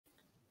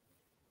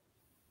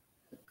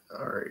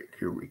All right,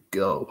 here we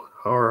go.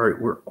 All right,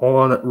 we're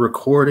on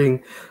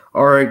recording.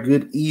 All right,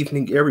 good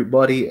evening,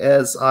 everybody.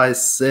 As I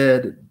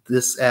said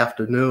this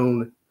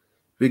afternoon,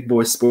 Big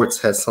Boy Sports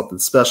has something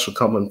special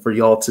coming for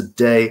y'all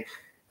today.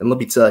 And let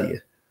me tell you,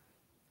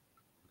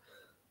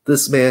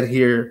 this man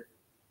here,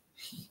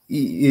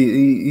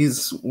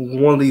 he's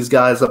one of these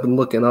guys I've been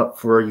looking up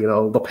for,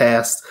 the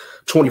past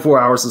 24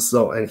 hours or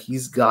so, and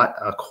he's got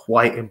a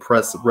quite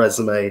impressive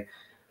resume.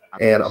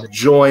 And I'm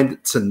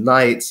joined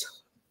tonight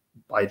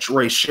by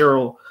Dre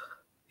Sherill.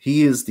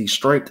 He is the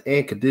strength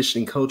and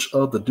conditioning coach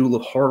of the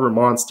Duluth Harbor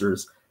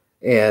Monsters.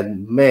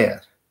 And man,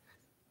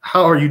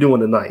 how are you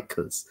doing tonight?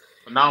 Because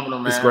phenomenal,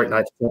 man. It's a great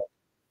night to play.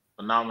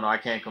 Phenomenal. I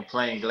can't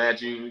complain.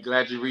 Glad you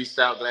reached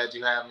out. Glad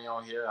you have me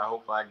on here.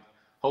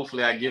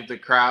 Hopefully I give the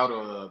crowd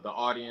or the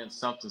audience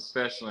something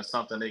special and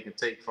something they can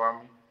take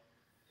from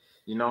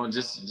me. And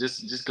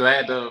just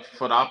glad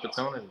for the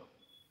opportunity.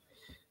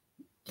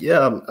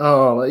 Yeah,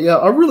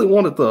 I really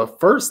wanted to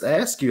first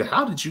ask you,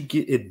 how did you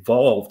get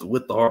involved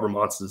with the Harbor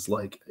Monsters?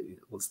 Like,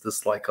 was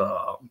this like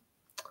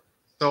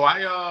So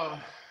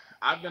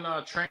I've been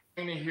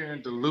training here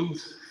in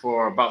Duluth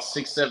for about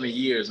 6-7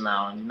 years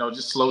now, and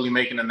just slowly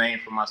making a name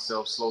for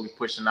myself, slowly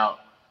pushing out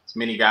as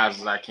many guys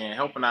as I can,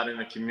 helping out in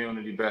the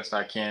community best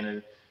I can. And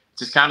it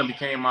just kind of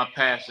became my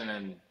passion.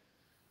 And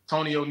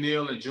Tony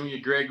O'Neill and Junior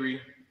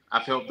Gregory,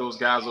 I've helped those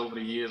guys over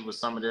the years with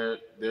some of their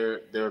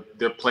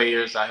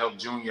players. I helped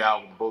Junior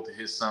out with both of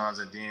his sons,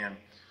 and then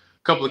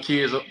a couple of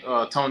kids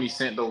Tony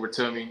sent over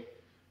to me.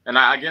 And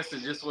I guess it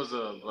just was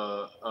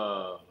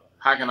a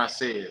how can I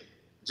say it?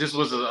 Just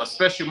was a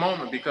special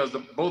moment because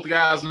both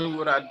guys knew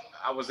what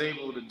I was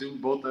able to do.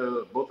 Both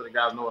of the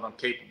guys know what I'm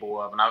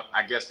capable of, and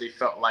I guess they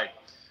felt like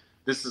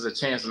this is a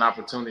chance and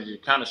opportunity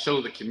to kind of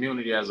show the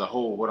community as a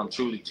whole what I'm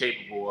truly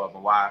capable of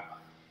and why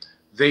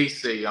they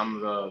say I'm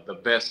the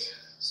best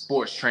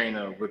sports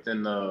trainer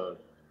within the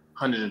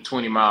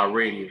 120-mile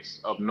radius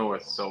up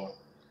north. So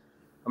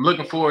I'm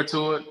looking forward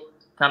to it.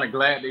 Kind of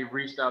glad they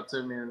reached out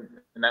to me,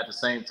 and at the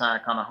same time,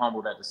 kind of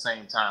humbled at the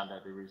same time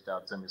that they reached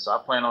out to me. So I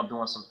plan on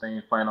doing some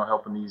things, plan on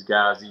helping these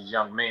guys, these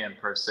young men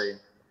per se,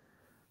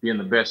 be in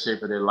the best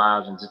shape of their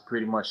lives and just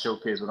pretty much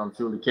showcase what I'm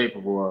truly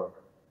capable of.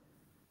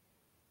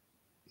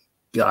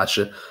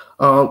 Gotcha.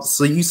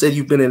 So you said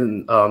you've been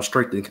in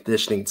strength and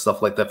conditioning and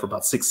stuff like that for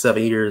about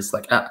 6-7 years.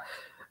 Like,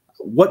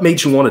 what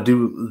made you want to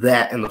do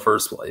that in the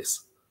first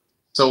place?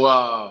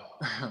 So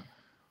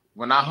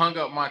when I hung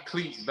up my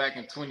cleats back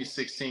in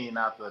 2016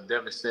 after a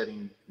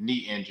devastating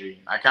knee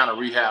injury, I kind of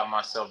rehabbed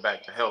myself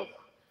back to health.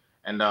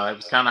 And it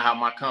was kind of how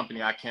my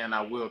company, I Can,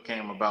 I Will,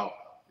 came about.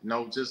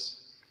 Just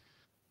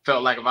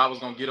felt like if I was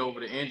going to get over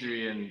the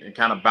injury and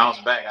kind of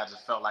bounce back, I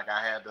just felt like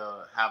I had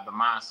to have the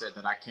mindset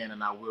that I can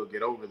and I will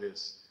get over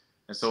this.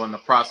 And so in the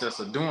process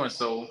of doing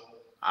so,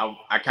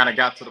 I kind of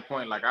got to the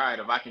point like, all right,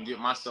 if I can get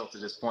myself to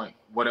this point,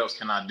 what else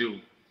can I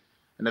do?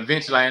 And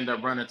eventually I ended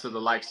up running to the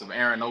likes of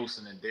Aaron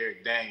Olson and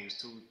Derek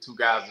Daniels, two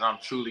guys that I'm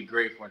truly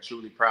grateful and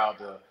truly proud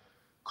to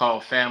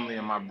call family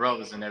and my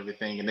brothers and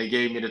everything. And they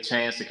gave me the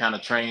chance to kind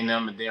of train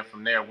them. And then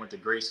from there, I went to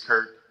Grace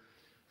Kirk.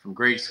 From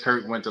Grace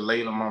Kirk, went to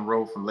Layla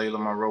Monroe. From Layla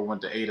Monroe,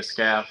 went to Ada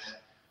Scaff.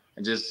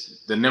 And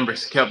just the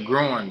numbers kept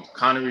growing.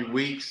 Connery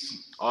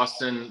Weeks,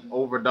 Austin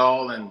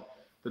Overdahl, and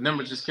the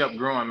numbers just kept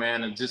growing,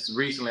 man. And just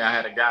recently I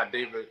had a guy,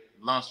 David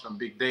Lundstrom,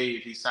 Big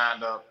Dave. He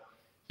signed up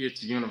here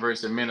to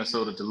University of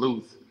Minnesota,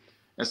 Duluth.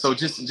 And so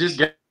just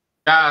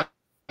guys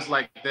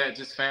like that,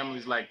 just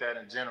families like that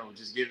in general,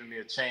 just giving me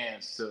a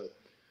chance to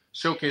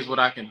showcase what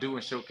I can do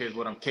and showcase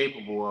what I'm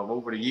capable of.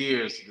 Over the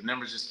years, the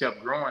numbers just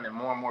kept growing and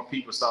more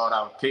people saw what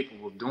I was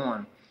capable of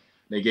doing.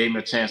 They gave me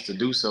a chance to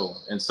do so.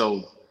 And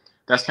so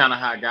that's kind of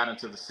how I got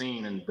into the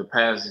scene. And the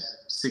past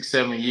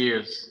 6-7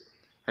 years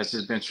has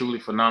just been truly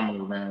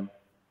phenomenal, man.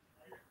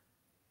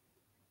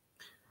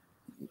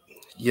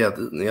 Yeah,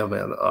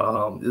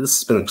 man. This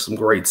has been some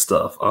great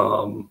stuff.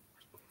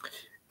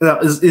 Now,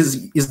 is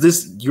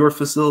this your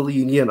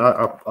facility again?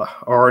 I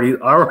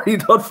already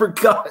done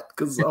forgot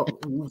because we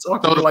were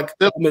talking for like a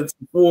couple minutes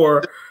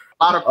before.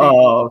 A lot of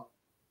people.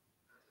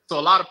 So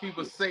a lot of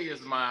people say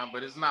it's mine,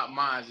 but it's not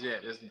mine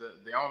yet. It's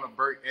the owner,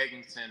 Bert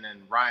Egginton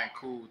and Ryan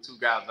Cool, two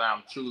guys that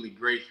I'm truly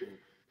grateful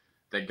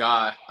that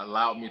God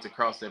allowed me to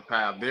cross their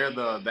path. They're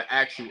the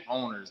actual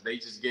owners. They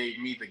just gave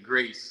me the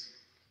grace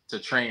to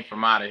train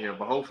from out of here.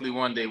 But hopefully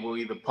one day we'll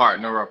either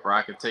partner up or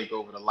I can take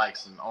over the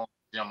likes and own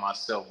the gym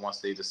myself once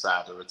they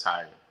decide to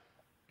retire.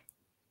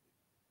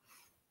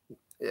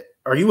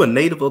 Are you a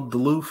native of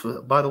Duluth,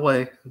 by the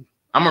way?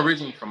 I'm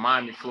originally from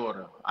Miami,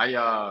 Florida.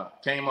 I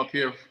came up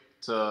here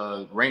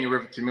to Rainy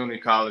River Community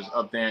College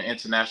up there in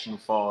International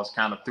Falls,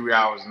 kind of 3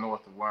 hours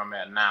north of where I'm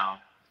at now.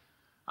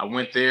 I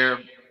went there,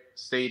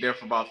 stayed there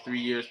for about 3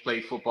 years,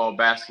 played football,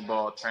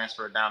 basketball,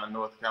 transferred down to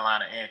North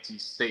Carolina A&T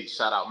State.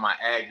 Shout out my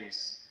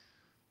Aggies,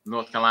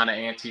 North Carolina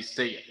A&T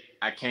State.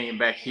 I came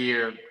back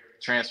here,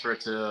 transferred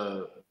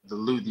to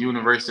Duluth,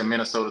 University of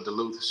Minnesota,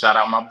 Duluth. Shout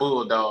out my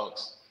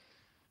Bulldogs.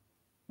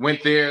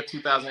 Went there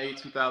 2008,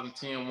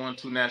 2010, won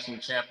 2 national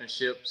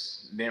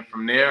championships. Then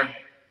from there,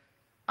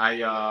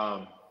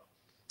 I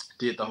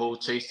did the whole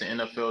chase the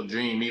NFL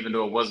dream, even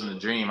though it wasn't a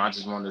dream. I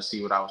just wanted to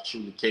see what I was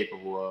truly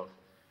capable of.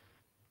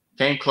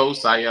 Came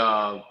close. I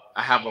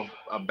have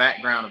a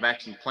background of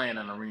actually playing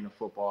in arena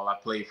football. I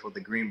played for the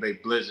Green Bay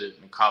Blizzard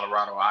and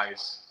Colorado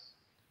Ice,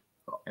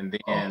 and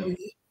then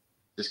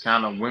just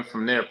kind of went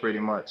from there pretty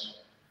much.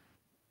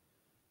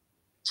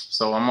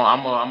 So I'm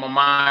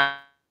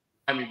a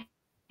Miami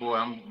boy.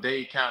 I'm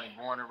Dade County,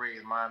 born and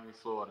raised, Miami,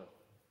 Florida.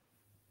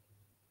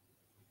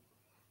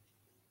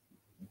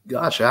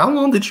 Gosh, how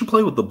long did you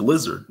play with the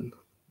Blizzard?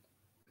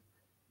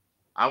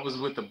 I was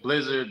with the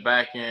Blizzard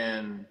back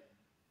in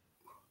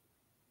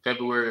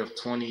February of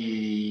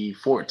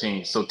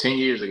 2014, so 10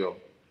 years ago.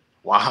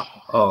 Wow.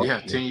 Oh, yeah,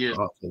 10 years.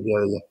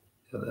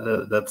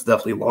 Yeah. That's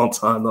definitely a long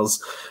time. That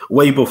was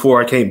way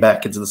before I came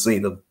back into the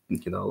scene of,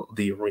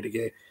 the arena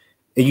game.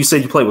 And you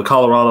said you played with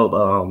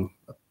Colorado.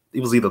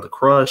 It was either the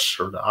Crush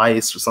or the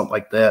Ice or something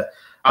like that.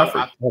 I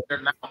think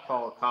they're now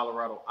called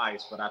Colorado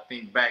Ice, but I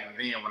think back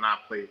then when I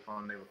played for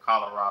them, they were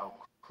Colorado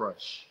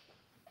Crush.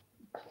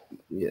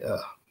 Yeah.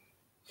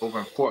 Over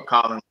in Fort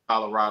Collins,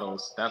 Colorado.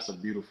 That's a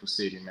beautiful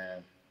city,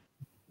 man.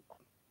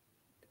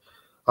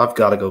 I've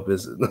got to go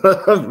visit.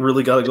 I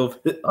really got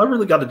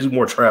to do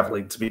more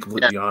traveling, to be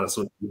completely honest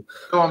with you.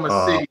 So I'm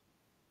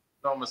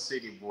a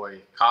city boy.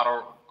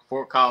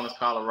 Fort Collins,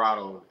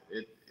 Colorado.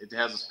 It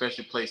has a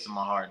special place in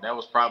my heart. That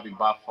was probably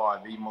by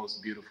far the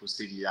most beautiful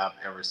city I've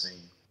ever seen.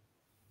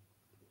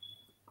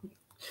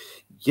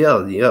 Yeah.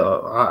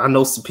 I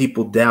know some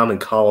people down in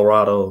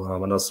Colorado. I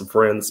know some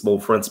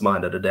old friends of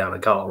mine that are down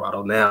in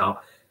Colorado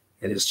now,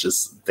 and it's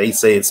just, they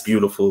say it's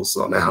beautiful.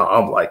 So now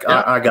I'm like,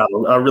 yeah.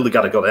 I really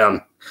got to go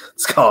down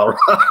to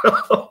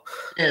Colorado.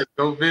 Yeah,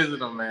 go visit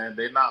them, man.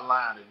 They're not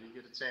lying. If you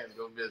get a chance,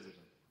 go visit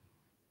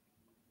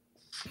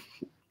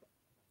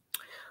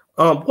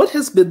them. What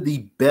has been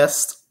the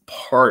best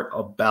part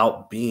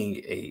about being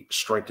a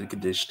strength and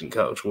conditioning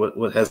coach?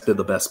 What has been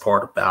the best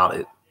part about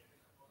it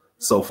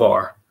so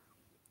far?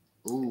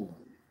 Ooh,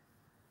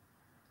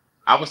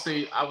 I would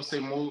say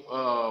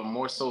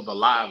more so the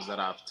lives that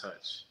I've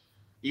touched.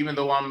 Even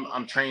though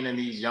I'm training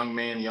these young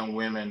men, young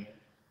women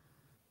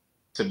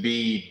to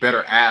be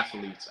better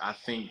athletes, I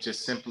think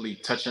just simply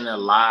touching their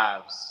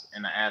lives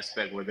in the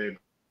aspect where they're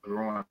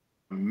growing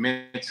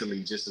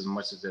mentally just as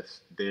much as if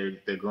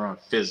they're growing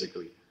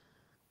physically.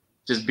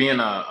 Just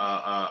being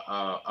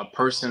a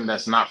person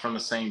that's not from the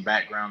same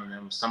background as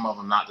them, some of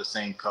them not the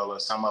same color,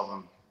 some of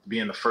them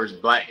being the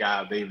first Black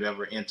guy they've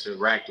ever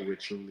interacted with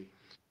truly.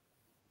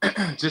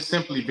 Just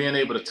simply being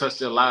able to touch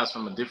their lives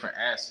from a different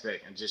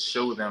aspect and just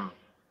show them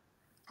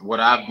what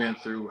I've been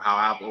through, how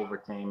I've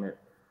overcame it,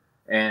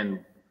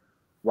 and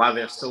why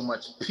there's so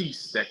much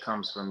peace that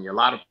comes from you. A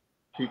lot of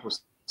people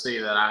say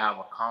that I have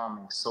a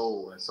calming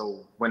soul. And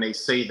so when they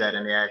say that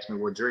and they ask me,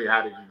 well, Dre,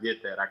 how did you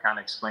get that? I kind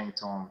of explain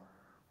to them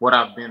what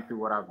I've been through,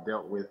 what I've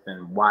dealt with,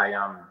 and why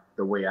I'm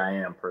the way I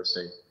am, per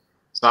se.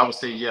 So I would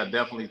say, yeah,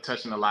 definitely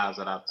touching the lives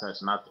that I've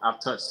touched. And I've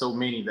touched so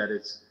many that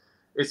it's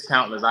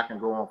countless. I can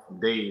go on for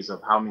days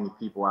of how many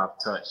people I've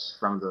touched,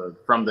 from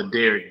the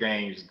Derek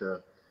Danes,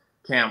 the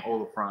Cam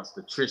Olafronts,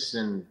 the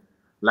Tristan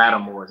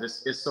Lattimores.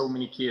 It's so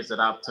many kids that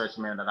I've touched,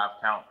 man, that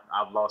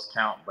I've lost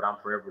count, but I'm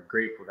forever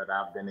grateful that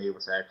I've been able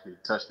to actually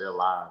touch their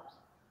lives.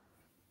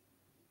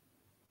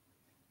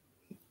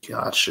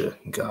 Gotcha.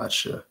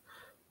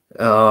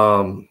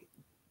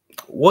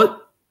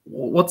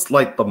 What's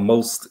like the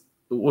most?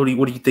 What do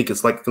you think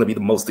is like going to be the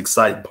most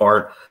exciting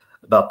part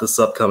about this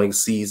upcoming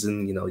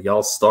season?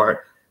 Y'all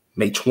start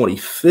May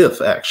 25th,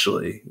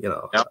 actually.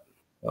 Yep.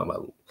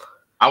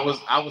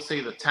 I would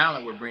say the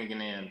talent we're bringing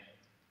in.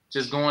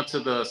 Just going to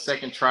the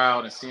second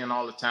trial and seeing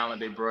all the talent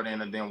they brought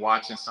in, and then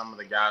watching some of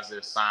the guys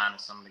they're signing,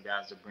 some of the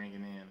guys they're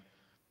bringing in,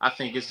 I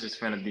think it's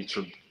just going to be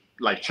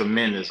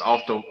tremendous.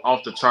 Off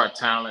the chart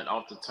talent,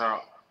 off the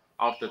chart talent,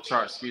 off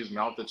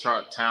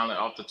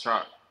the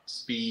chart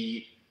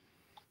speed,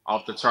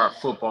 off the chart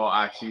football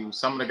IQ.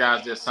 Some of the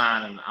guys they're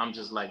signing, I'm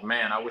just like,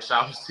 man, I wish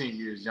I was 10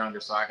 years younger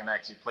so I can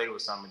actually play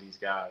with some of these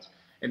guys.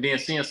 And then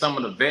seeing some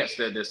of the vets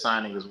that they're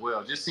signing as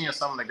well. Just seeing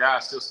some of the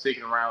guys still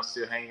sticking around,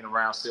 still hanging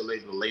around, still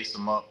able to lace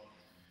them up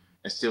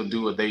and still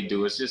do what they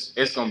do. It's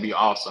going to be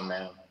awesome,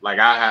 man. Like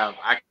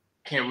I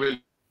can't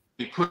really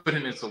put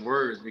it into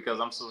words because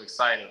I'm so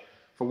excited.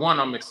 For one,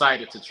 I'm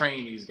excited to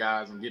train these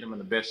guys and get them in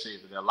the best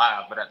shape of their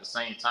lives. But at the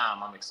same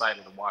time, I'm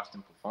excited to watch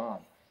them perform.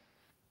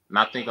 And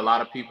I think a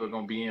lot of people are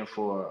going to be in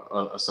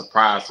for a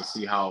surprise to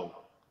see how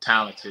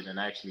talented and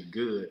actually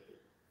good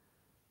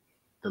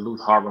the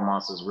Duluth Harbor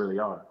Monsters really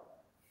are.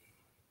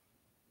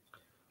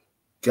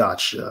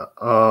 Gotcha.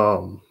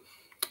 Are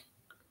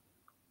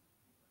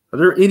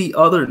there any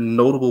other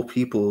notable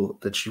people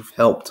that you've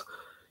helped,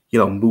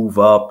 move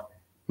up,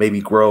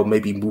 maybe grow,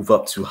 maybe move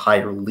up to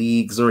higher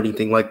leagues or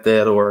anything like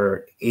that,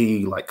 or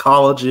any like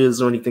colleges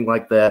or anything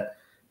like that?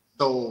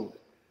 So,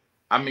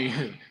 I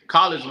mean,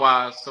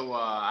 college-wise,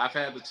 I've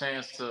had the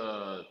chance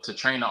to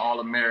train an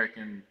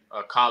All-American,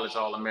 a college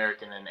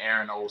All-American, in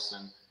Aaron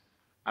Olson.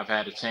 I've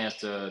had the chance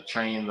to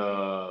train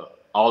the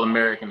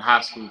All-American high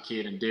school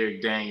kid in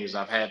Derek Daniels.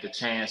 I've had the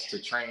chance to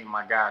train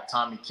my guy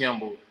Tommy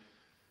Kimball.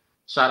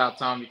 Shout out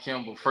Tommy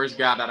Kimball, first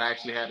guy that I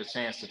actually had a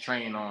chance to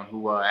train on,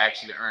 who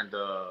actually earned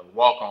a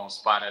walk-on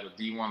spot at a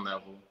D1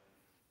 level.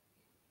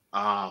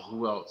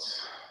 Who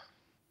else?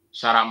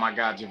 Shout out my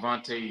guy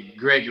Javante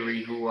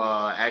Gregory, who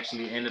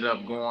actually ended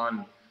up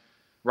going.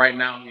 Right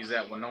now, he's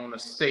at Winona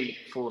State,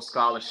 full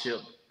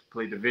scholarship to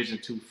play Division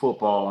II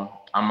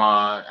football.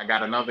 I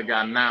got another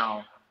guy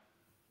now,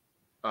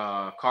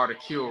 Carter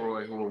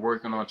Kilroy, who we're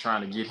working on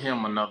trying to get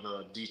him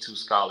another D2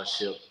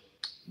 scholarship.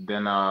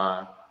 Then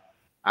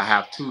I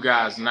have two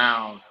guys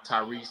now,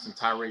 Tyrese and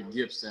Tyree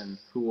Gibson,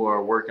 who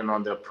are working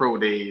on their pro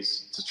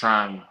days to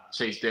try and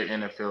chase their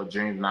NFL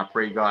dreams. And I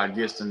pray God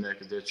gets them there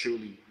because they're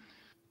truly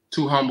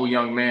two humble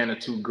young men and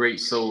two great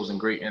souls and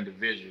great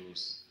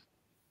individuals.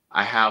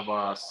 I have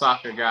a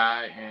soccer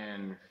guy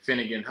in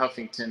Finnegan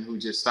Huffington who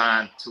just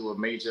signed to a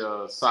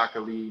major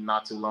soccer league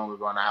not too long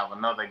ago. And I have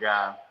another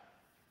guy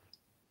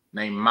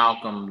named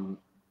Malcolm.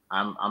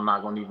 I'm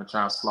not going to even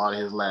try and slaughter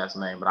his last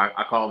name, but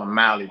I call him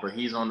Mally, but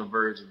he's on the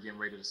verge of getting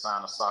ready to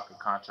sign a soccer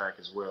contract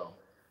as well.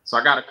 So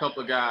I got a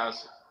couple of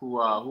guys who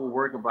are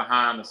working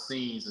behind the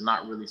scenes and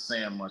not really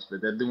saying much,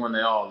 but they're doing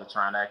it all to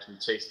try and actually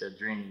chase their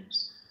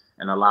dreams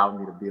and allow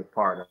me to be a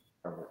part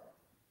of it.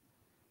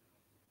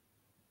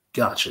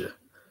 Gotcha.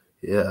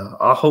 Yeah,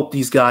 I hope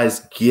these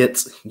guys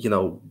get,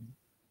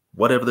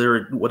 whatever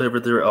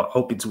they're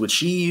hoping to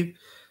achieve.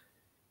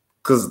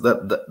 Because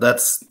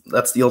that's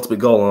the ultimate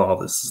goal in all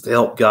this, is to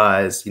help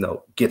guys,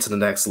 get to the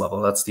next level.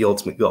 That's the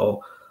ultimate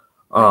goal.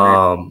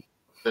 To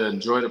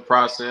enjoy the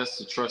process,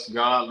 to trust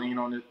God, lean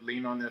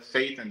on their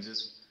faith, and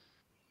just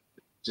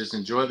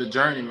enjoy the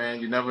journey, man.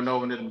 You never know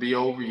when it'll be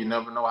over. You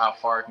never know how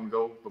far it can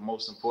go. But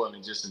most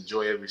importantly, just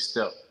enjoy every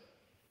step.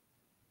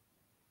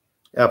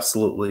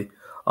 Absolutely.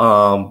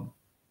 Do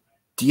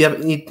you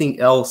have anything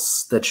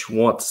else that you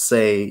want to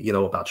say,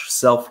 about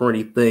yourself or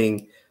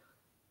anything?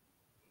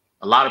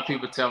 A lot of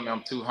people tell me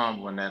I'm too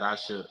humble and that I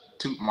should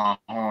toot my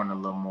horn a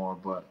little more,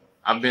 but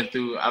I've been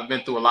through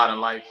a lot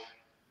in life.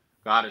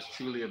 God is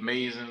truly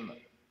amazing.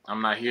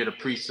 I'm not here to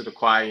preach to the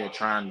choir or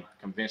try and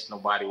convince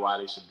nobody why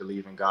they should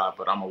believe in God,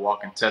 but I'm a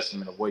walking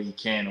testament of what he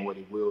can and what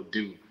he will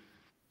do.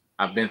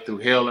 I've been through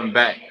hell and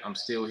back. I'm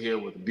still here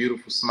with a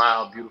beautiful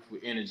smile, beautiful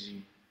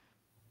energy,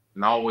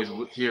 and always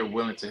here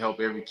willing to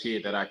help every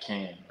kid that I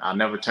can. I'll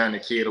never turn a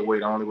kid away.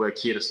 The only way a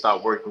kid will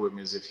stop working with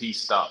me is if he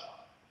stopped.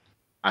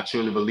 I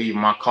truly believe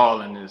my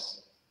calling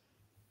is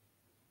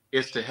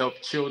to help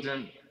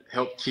children,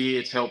 help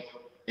kids, help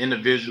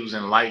individuals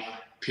in life,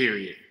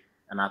 period.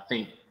 And I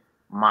think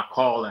my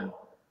calling,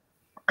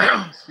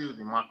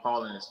 my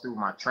calling is through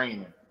my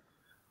training.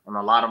 On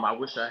a lot of I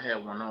wish I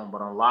had one on,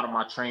 but on a lot of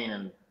my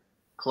training,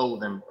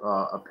 clothing,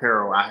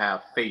 apparel, I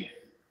have faith.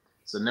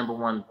 It's the number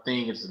one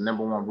thing. It's the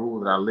number one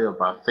rule that I live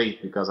by, faith,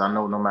 because I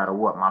know no matter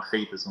what, my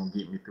faith is going to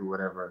get me through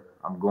whatever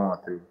I'm going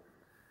through.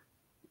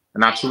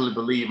 And I truly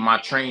believe my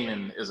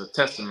training is a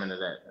testament to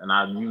that. And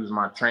I use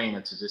my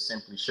training to just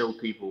simply show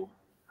people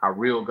how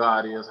real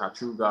God is, how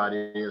true God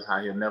is,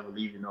 how he'll never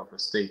leave you nor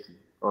forsake you,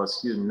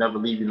 never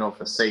leave you nor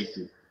forsake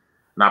you.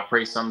 And I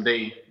pray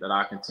someday that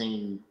I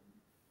continue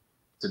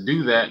to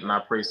do that. And I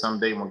pray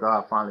someday when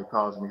God finally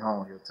calls me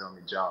home, he'll tell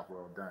me, job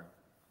well done.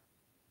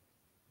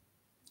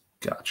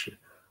 Gotcha.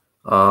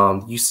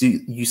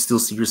 You still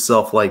see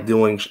yourself like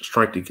doing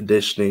strength and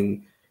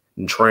conditioning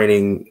and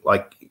training,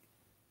 like,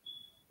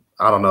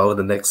 I don't know,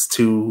 the next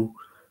 2-5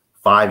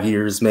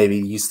 years, maybe?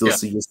 You still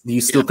do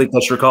you still think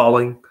that's your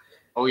calling?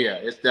 Oh yeah,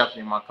 it's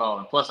definitely my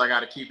calling. Plus I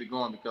got to keep it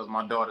going because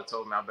my daughter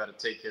told me I better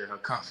take care of her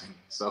company.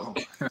 So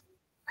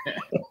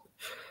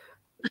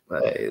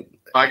Right.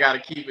 I got to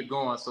keep it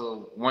going.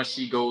 So once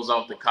she goes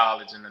off to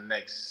college in the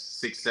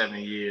next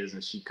 6-7 years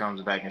and she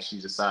comes back and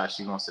she decides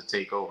she wants to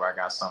take over, I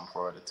got something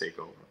for her to take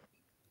over.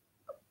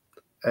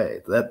 Hey,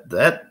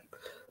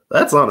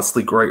 that's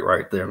honestly great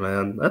right there,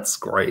 man. That's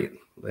great,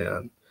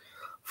 man.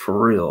 For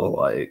real,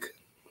 like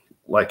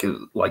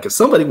if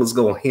somebody was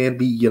going to hand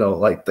me,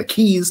 like the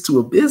keys to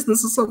a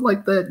business or something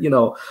like that,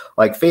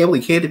 like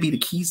family handed me the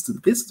keys to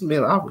the business,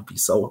 man, I would be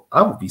so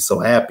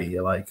happy.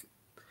 Like,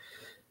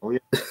 oh, yeah.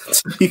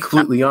 To be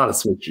completely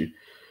honest with you,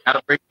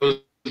 gotta break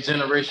those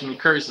generational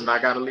curses. I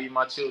gotta leave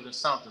my children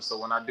something, so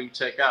when I do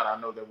check out, I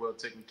know they're well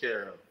taken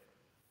care of.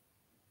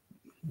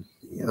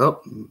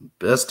 Yep,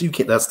 best you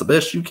can. That's the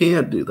best you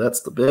can do.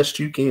 That's the best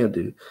you can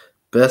do.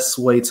 Best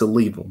way to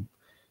leave them.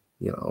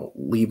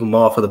 Leave them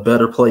off at a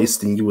better place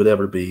than you would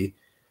ever be.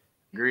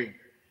 Agree.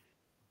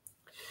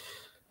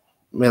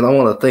 Man, I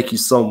want to thank you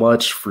so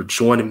much for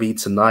joining me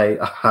tonight.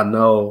 I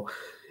know,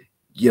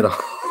 I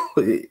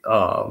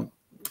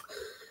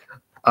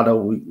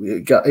know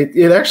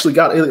it actually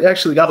got a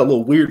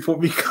little weird for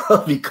me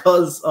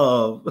because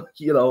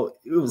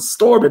it was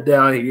storming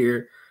down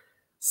here.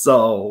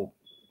 So,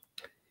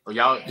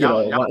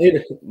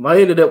 my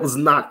internet was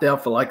knocked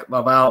out for like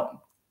about,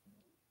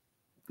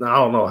 I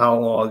don't know how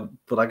long,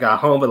 but I got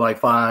home at like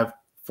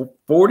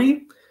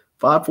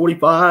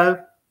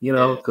 5:45,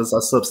 because I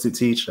substitute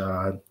teach.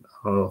 I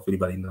I don't know if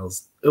anybody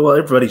knows. Well,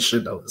 everybody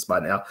should know this by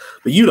now,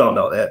 but you don't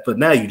know that. But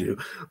now you do.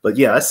 But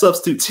yeah, I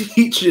substitute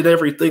teach and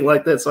everything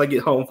like that. So I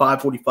get home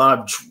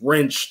 5:45,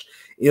 drenched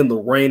in the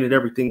rain and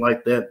everything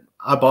like that.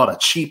 I bought a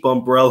cheap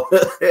umbrella,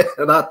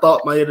 and I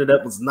thought my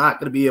internet was not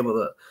going to be able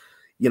to,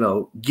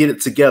 get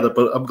it together.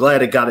 But I'm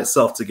glad it got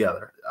itself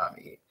together. I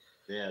mean,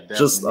 yeah,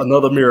 just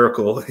another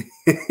miracle,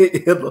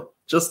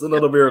 just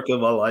another miracle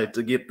in my life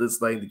to get this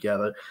thing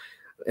together.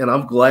 And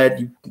I'm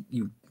glad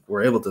you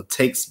were able to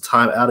take some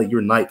time out of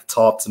your night to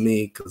talk to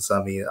me, because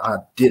I mean, I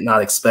did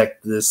not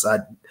expect this. I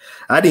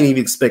didn't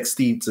even expect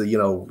Steve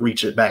to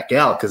reach it back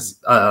out, because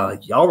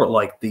y'all were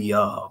like the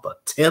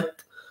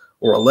 10th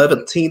or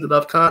 11th team that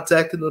I've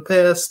contacted in the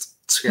past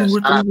 2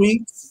 or 3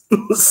 weeks.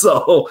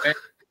 So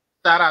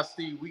shout out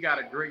Steve. We got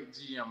a great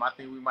GM. I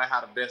think we might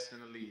have the best in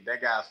the league. That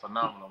guy's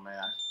phenomenal,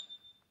 man.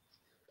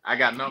 I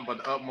got nothing but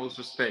the utmost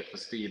respect for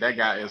Steve. That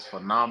guy is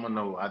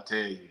phenomenal. I tell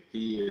you,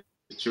 he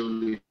is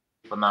truly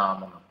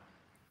phenomenal.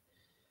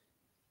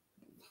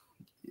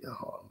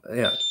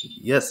 Yeah,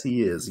 yes,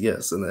 he is.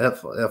 Yes, and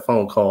that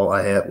phone call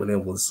I had with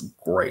him was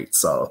great.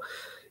 So,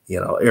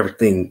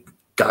 everything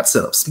got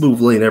set up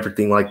smoothly and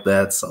everything like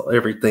that. So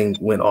everything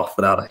went off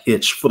without a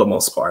hitch for the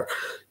most part.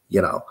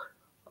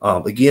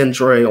 Again,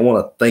 Dre, I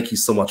want to thank you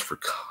so much for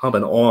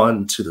coming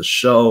on to the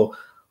show.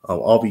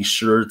 I'll be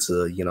sure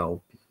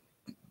to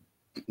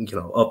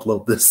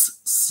upload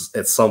this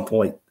at some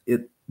point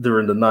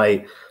during the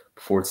night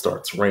before it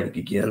starts raining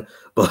again.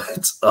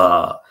 But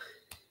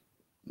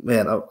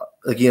man,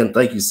 again,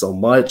 thank you so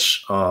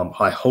much.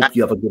 I hope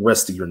you have a good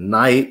rest of your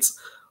night.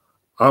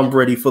 I'm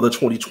ready for the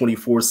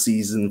 2024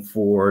 season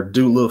for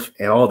Duluth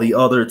and all the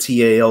other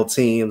tAL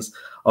teams.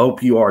 I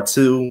hope you are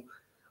too.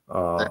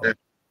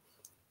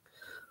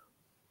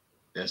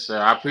 Yes, sir.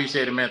 I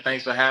appreciate it, man.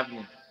 Thanks for having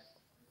me.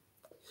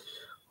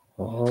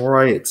 All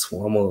right.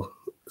 Well, I'm going to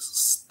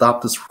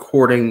stop this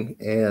recording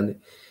and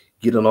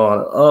get it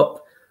on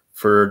up.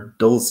 For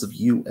those of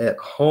you at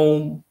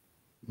home,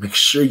 make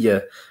sure you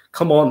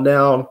come on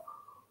down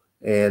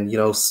and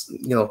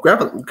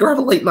grab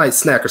a late night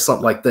snack or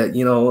something like that,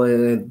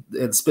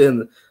 and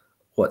spend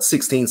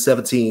 16,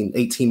 17,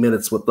 18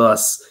 minutes with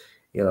us,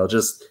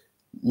 just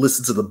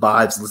listen to the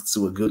vibes,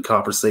 listen to a good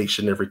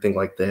conversation, everything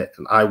like that.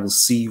 And I will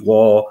see you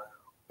all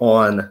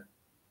on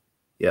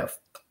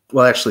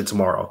actually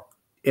tomorrow,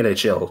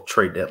 NHL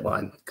trade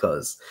deadline.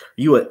 Because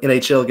are you an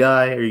NHL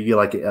guy, or are you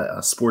like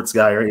a sports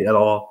guy or at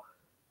all?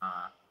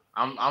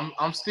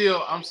 I'm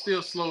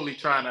still slowly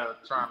trying to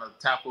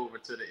tap over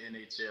to the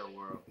NHL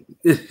world.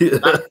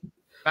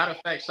 Matter of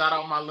fact, shout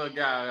out my little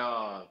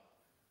guy,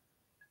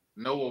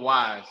 Noah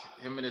Wise.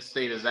 Him and his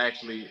team, are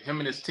actually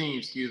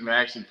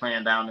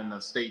playing down in the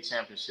state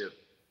championship.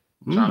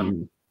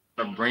 Trying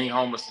to bring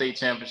home a state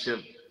championship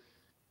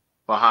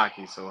for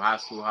hockey. So high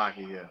school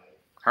hockey, yeah.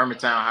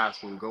 Hermantown High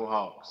School, go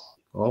Hawks.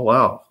 Oh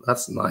wow,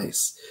 that's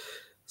nice.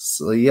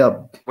 So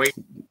yeah.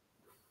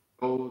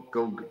 Go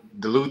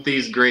Duluth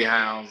these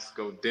Greyhounds,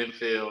 go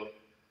Denfield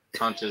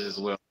Hunters as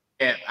well.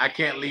 I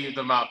can't leave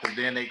them out, because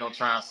then they're gonna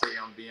try and say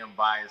I'm being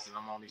biased and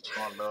I'm only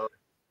showing love.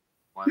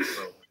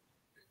 So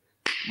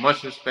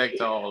much respect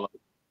to all of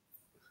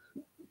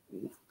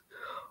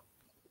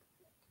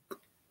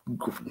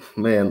them.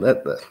 Man,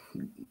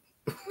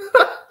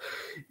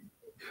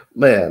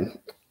 man,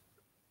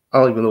 I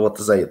don't even know what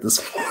to say at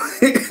this point.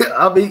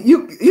 I mean,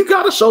 you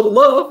gotta show the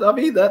love. I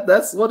mean,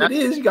 that's what it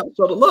is. You gotta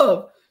show the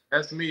love.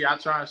 That's me. I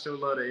try and show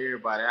love to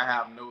everybody. I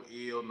have no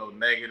ill, no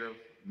negative,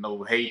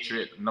 no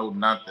hatred, no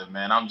nothing,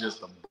 man. I'm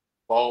just a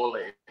ball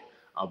of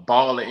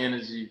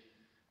energy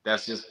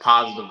that's just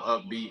positive,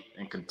 upbeat,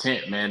 and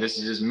content, man. This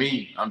is just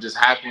me. I'm just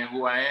happy in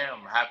who I am,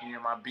 happy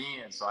in my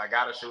being. So I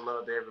gotta show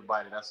love to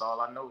everybody. That's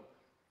all I know.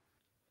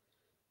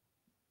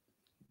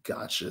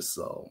 Gotcha.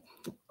 So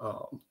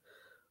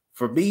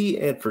for me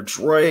and for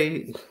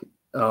Dre,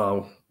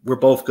 we're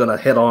both gonna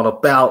head on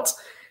about.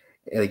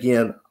 And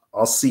again,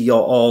 I'll see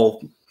y'all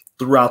all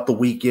throughout the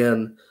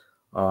weekend.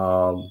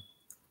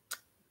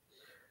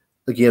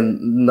 Again,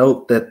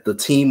 note that the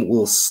team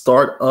will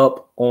start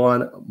up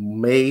on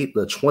May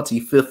the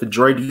 25th. And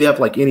Dre, do you have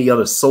like any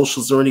other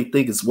socials or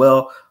anything as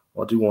well?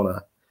 I do want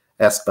to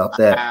ask about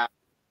that.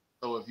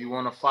 So if you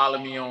want to follow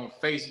me on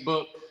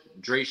Facebook,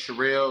 Dre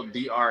Sherill,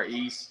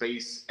 DRE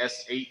space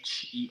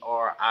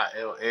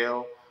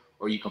SHERILL,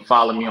 or you can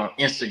follow me on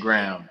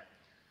Instagram,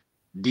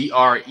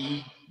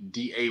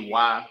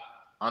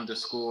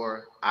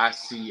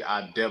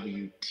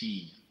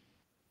 DREDAY_ICIWT.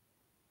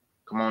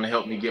 Come on and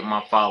help me get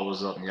my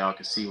followers up, and y'all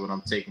can see what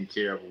I'm taking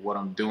care of, what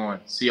I'm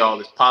doing. See all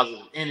this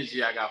positive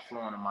energy I got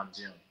flowing in my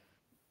gym.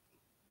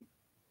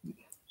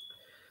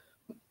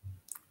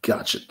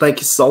 Gotcha. Thank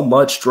you so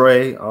much,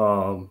 Dre.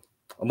 I'm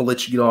gonna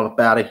let you get on up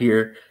out of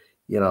here,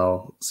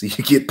 so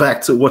you get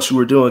back to what you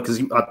were doing, because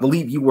I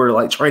believe you were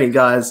like training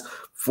guys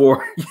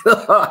before you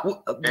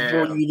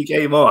even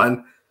came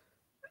on.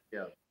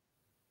 Yeah.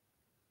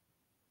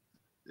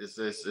 It's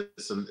a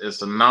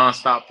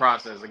nonstop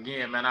process.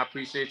 Again, man, I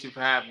appreciate you for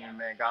having me,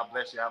 man. God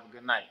bless you. Have a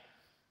good night.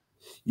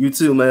 You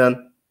too,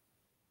 man.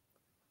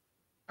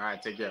 All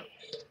right, take care.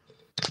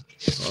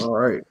 All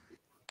right.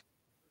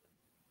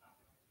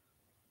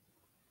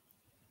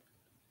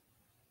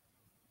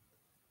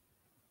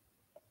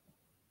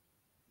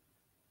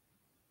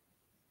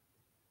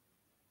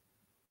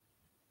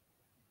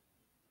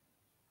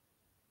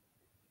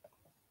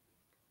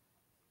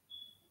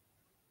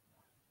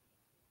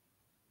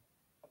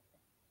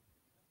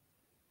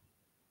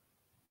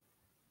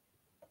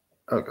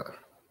 Okay.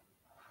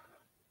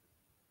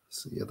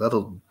 So yeah,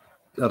 that'll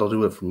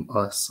do it from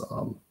us.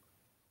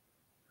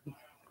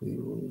 We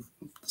move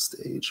the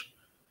stage.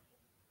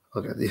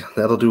 Okay, yeah,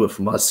 that'll do it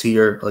from us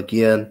here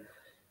again.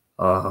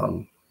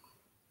 NHL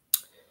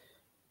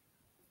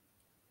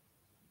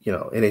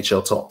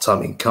Talk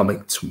Timing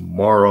coming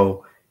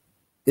tomorrow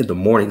in the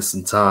morning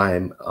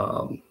sometime.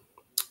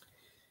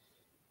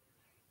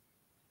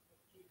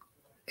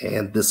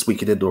 And this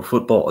weekend indoor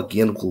football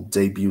again will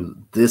debut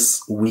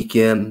this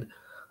weekend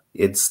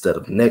instead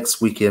of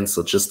next weekend.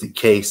 So just in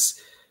case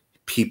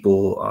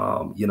people,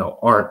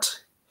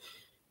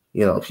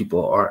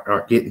 people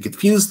aren't getting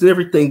confused and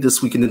everything,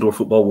 this weekend indoor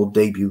football will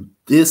debut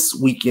this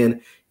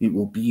weekend. It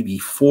will be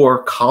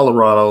before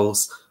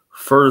Colorado's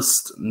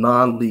first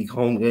non-league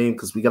home game,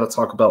 because we got to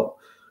talk about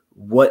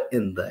what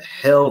in the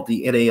hell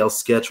the NAL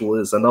schedule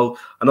is. I know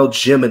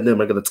Jim and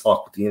them are going to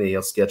talk what the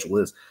NAL schedule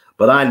is,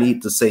 but I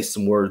need to say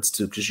some words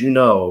too, because you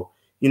know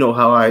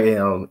how I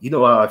am. You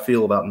know how I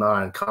feel about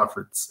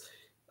non-conference,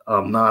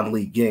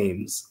 non-league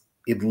games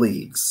in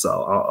leagues.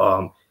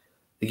 So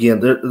again,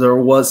 there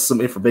was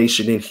some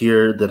information in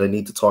here that I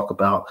need to talk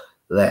about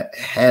that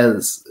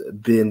has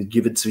been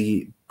given to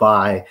me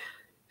by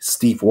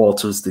Steve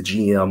Walters, the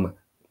GM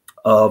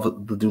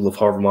of the Duluth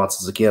Harvard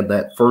Monsters. Again,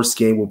 that first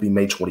game will be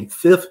May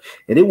 25th,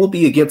 and it will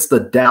be against the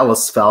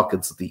Dallas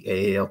Falcons of the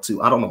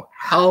AAL2. I don't know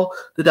how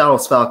the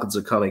Dallas Falcons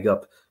are coming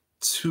up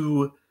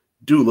to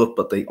Duluth,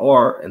 but they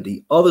are. And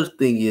the other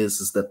thing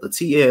is that the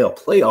tAL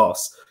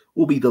playoffs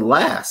will be the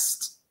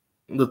last,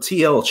 the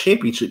tAL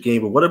championship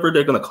game, or whatever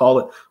they're going to call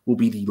it, will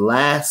be the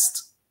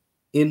last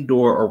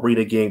indoor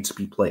arena game to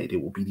be played.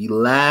 It will be the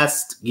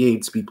last game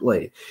to be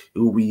played. It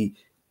will be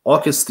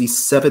August the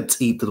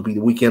 17th. It'll be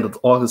the weekend of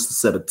August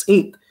the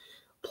 17th.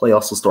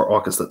 Playoffs will start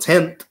August the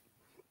 10th.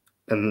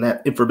 And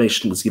that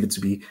information was given to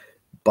me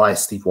by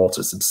Steve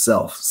Walters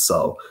himself.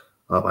 So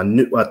I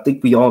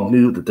think we all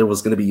knew that there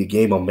was going to be a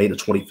game on May the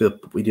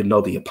 25th, but we didn't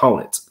know the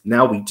opponent.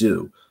 Now we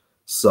do.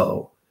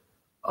 So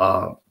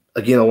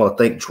again, I want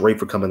to thank Dre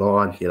for coming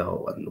on.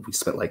 We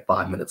spent like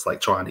 5 minutes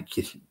trying to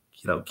get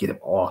him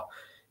off,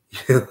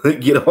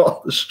 get him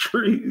off the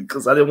street,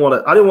 because I didn't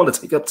want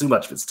to take up too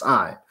much of his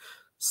time.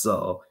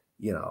 So,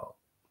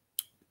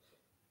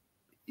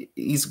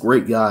 he's a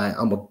great guy.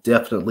 I'm going to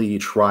definitely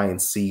try and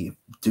see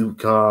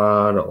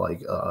Dukan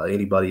or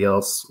anybody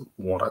else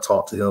want to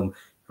talk to him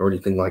or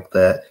anything like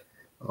that.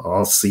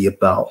 I'll see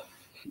about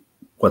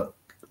what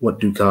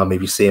Dukan,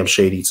 maybe Sam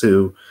Shady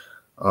too.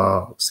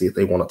 See if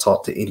they want to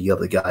talk to any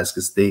other guys,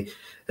 because they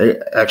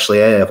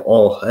actually, I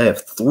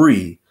have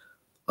 3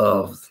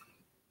 of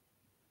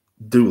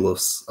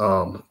Duluth's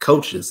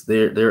coaches.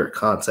 Their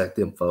contact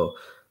info,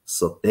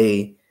 so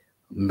they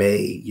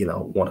may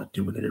want to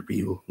do an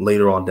interview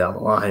later on down the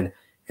line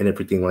and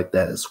everything like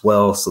that as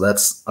well. So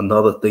that's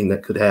another thing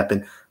that could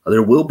happen.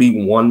 There will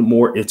be one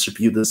more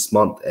interview this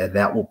month, and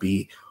that will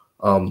be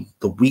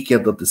the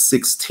weekend of the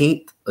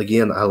 16th.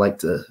 Again, I like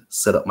to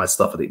set up my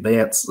stuff in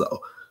advance,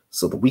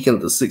 so the weekend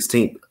of the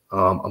 16th,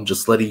 I'm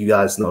just letting you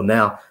guys know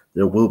now,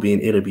 there will be an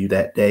interview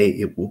that day.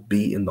 It will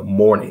be in the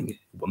morning. It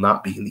will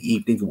not be in the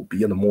evening. It will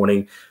be in the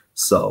morning.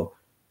 So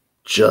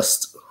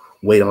just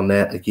wait on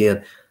that.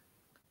 Again,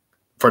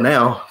 for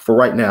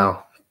right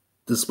now,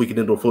 this weekend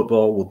indoor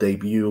football will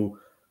debut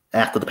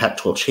after the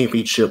Pac-12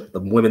 championship, the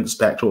women's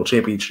Pac-12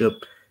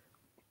 championship.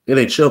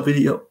 NHL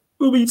video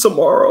will be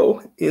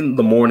tomorrow in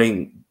the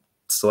morning,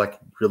 so I can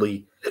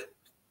really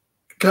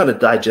kind of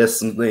digest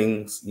some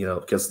things,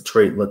 because the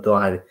trade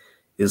deadline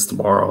is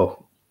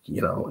tomorrow,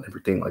 and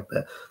everything like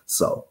that.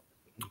 So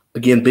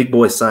again, Big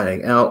Boy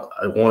signing out.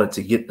 I wanted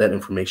to get that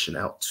information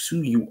out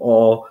to you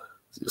all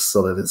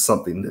so that it's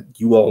something that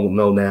you all will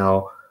know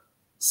now.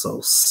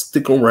 So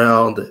stick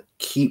around,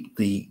 keep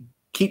the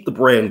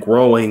brand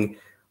growing.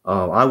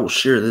 I will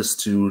share this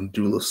to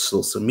do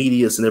social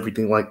medias and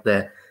everything like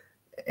that,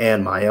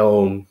 and my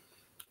own.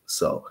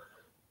 So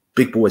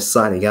Big Boy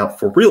signing out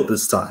for real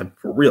this time.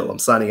 For real. I'm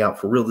signing out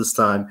for real this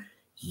time.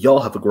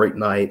 Y'all have a great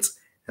night,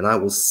 and I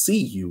will see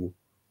you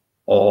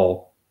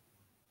all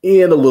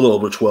in a little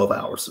over 12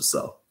 hours or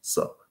so.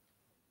 So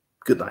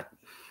good night.